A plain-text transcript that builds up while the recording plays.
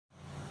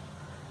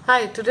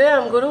Hi, today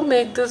I'm going to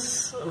make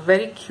this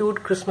very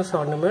cute Christmas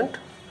ornament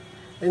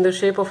in the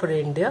shape of a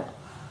reindeer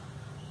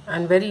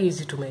and very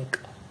easy to make.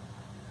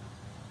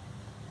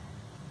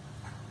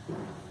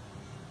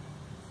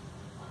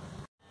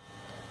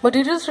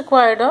 Materials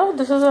required are,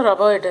 this is a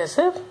rubber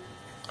adhesive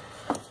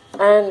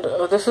and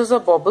this is a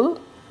bauble,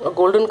 a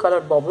golden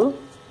colored bauble,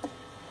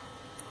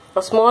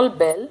 a small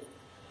bell,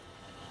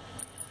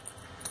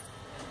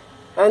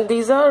 and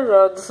these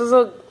are, this is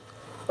a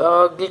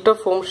glitter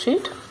foam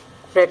sheet,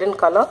 red in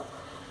color,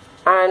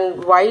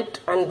 and white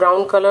and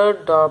brown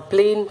colored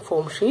plain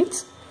foam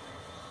sheets,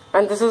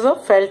 and this is a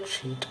felt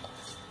sheet.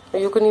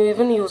 You can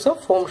even use a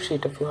foam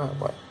sheet if you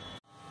have one.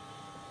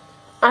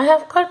 I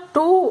have cut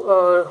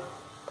two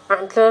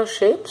antler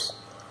shapes.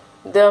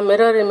 They are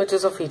mirror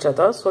images of each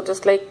other, so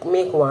just like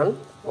make one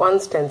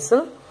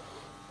stencil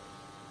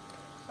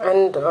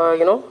and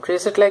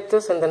trace it like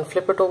this and then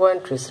flip it over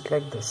and trace it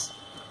like this.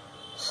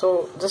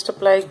 So just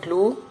apply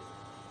glue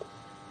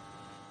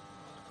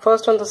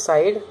first on the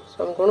side.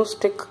 So I'm going to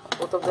stick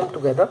both of them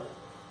together,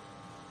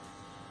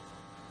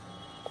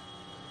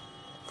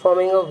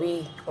 forming a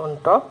V on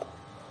top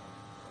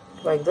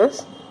like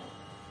this.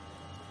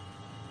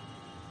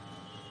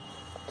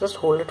 Just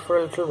hold it for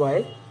a little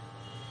while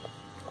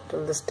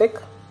till they stick.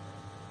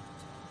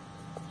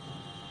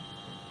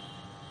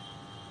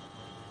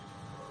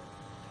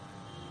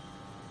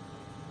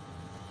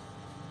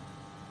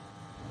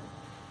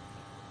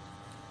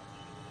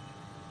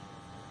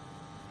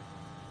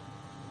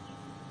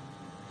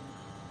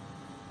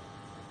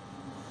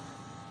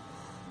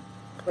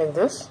 Like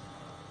this,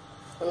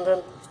 and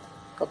then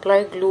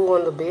apply glue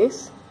on the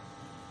base.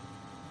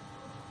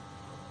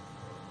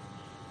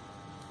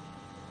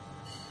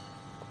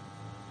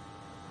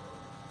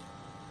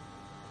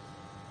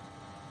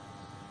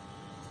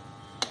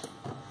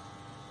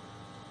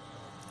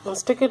 And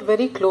stick it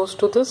very close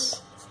to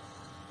this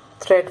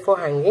thread for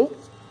hanging.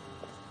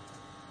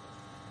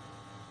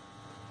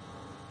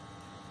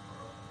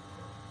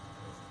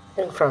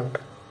 In front.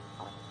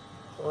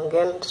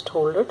 Again, just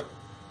hold it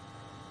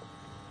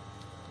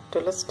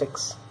till it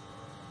sticks.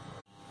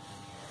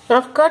 Now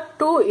I've cut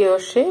two ear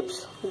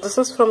shapes. This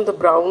is from the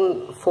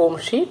brown foam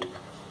sheet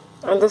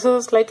and this is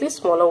a slightly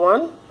smaller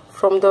one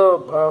from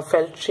the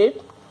felt shape.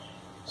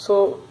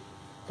 So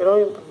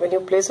when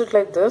you place it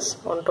like this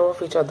on top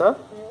of each other,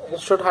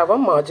 it should have a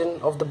margin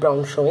of the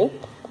brown showing.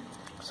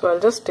 So I'll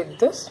just stick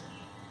this,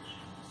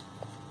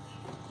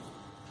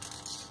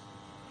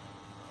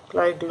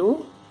 apply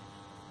glue,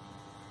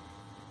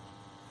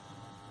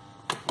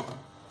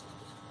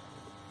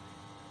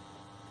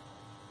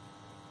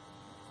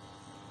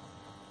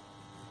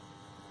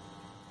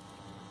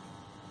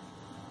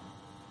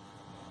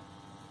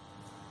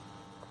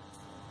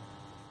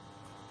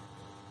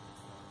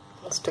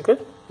 and stick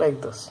it like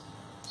this.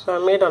 So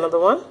I made another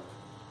one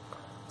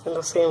in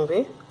the same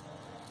way.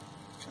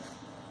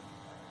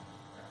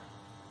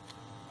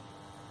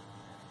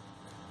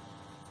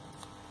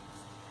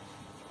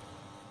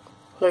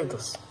 Like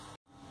this.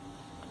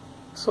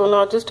 So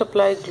now just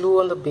apply glue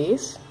on the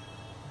base,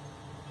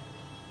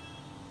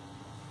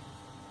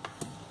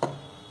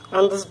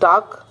 and this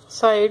dark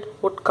side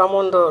would come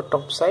on the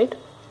top side,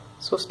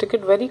 so stick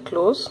it very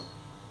close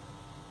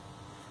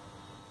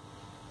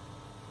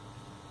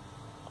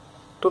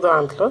to the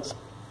antlers.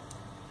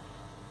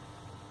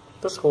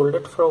 Just hold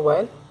it for a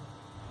while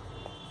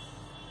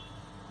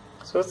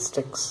so it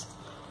sticks,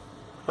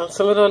 and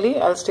similarly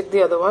I'll stick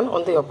the other one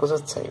on the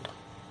opposite side.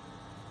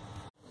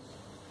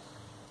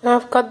 Now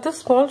I've cut this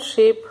small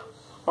shape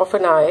of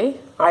an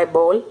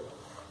eyeball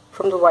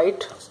from the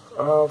white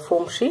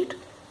foam sheet.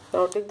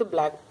 Now take the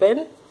black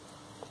pen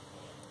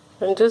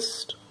and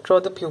just draw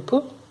the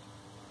pupil.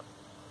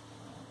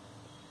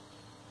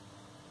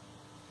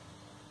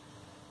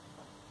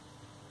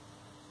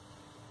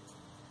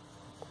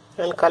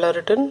 And color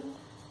it in.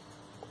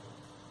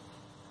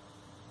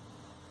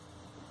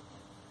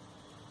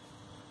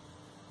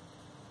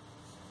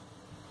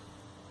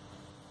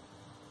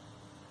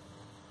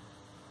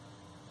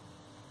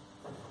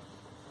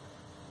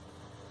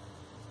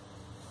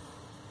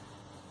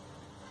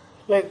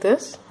 Like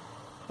this,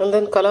 and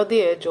then color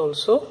the edge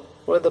also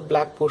where the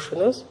black portion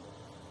is.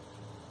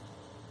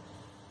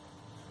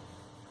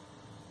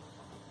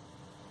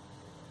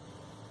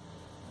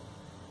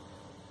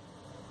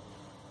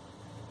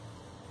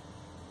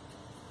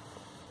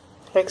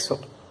 Like so.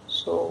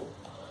 So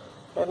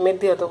I made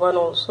the other one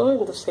also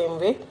in the same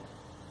way.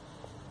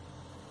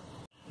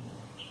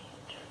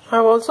 I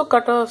have also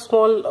cut a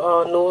small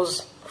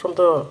nose from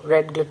the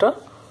red glitter.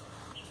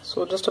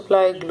 So just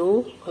apply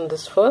glue on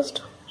this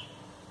first.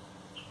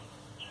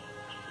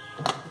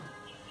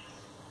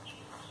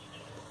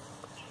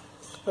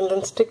 And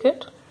then stick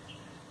it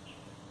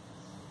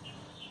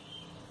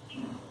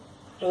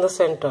in the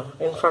center,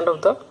 in front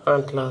of the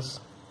antlers.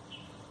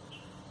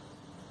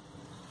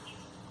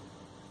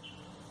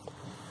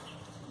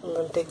 And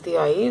then take the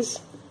eyes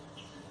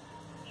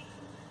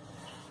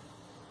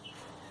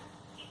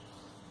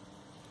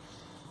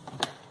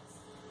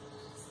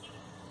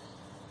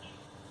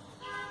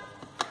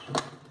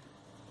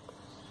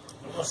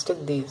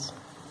stick these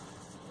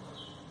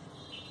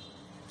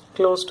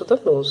close to the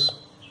nose,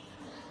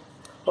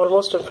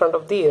 almost in front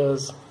of the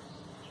ears.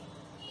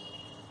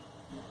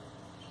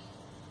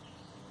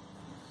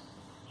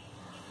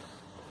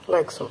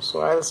 Like so.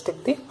 So I'll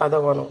stick the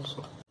other one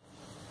also.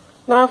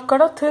 Now I've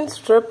cut a thin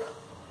strip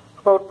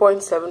about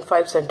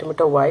 0.75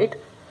 centimeter wide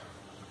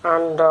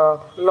and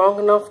long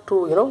enough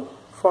to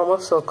form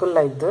a circle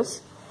like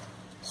this.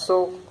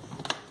 So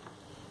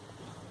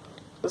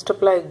just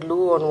apply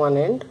glue on one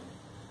end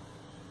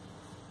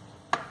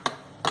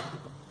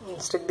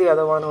and stick the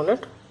other one on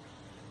it.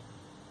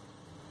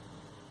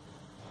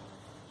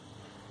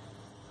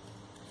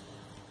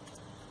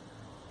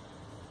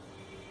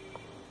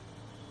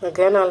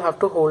 Again I'll have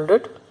to hold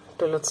it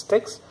till it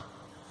sticks.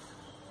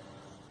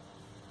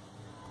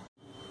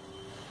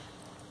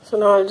 So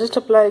now I'll just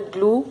apply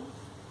glue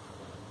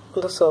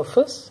on the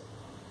surface.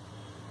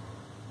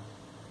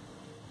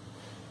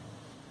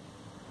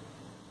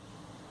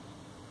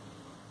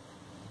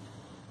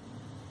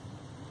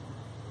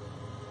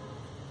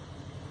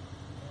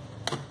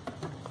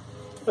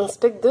 And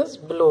stick this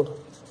below.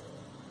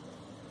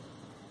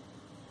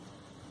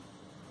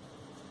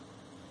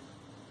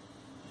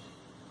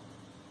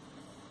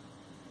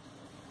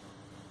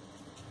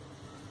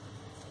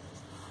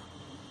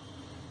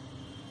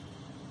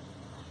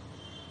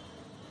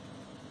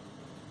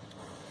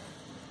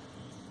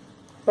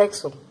 Like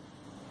so.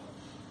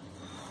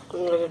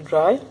 And let it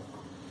dry.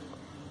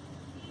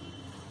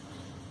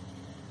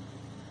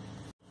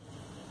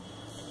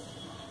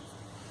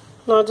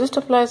 Now just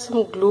apply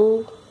some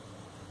glue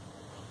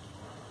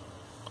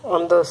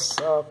on this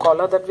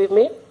collar that we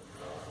made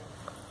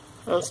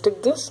and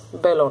stick this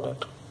bell on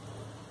it.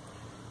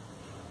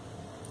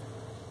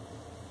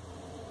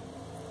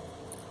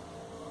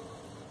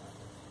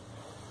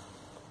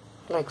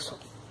 Like so.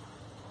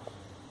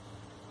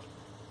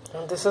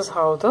 And this is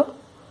how the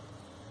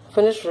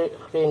finished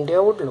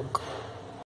reindeer would look.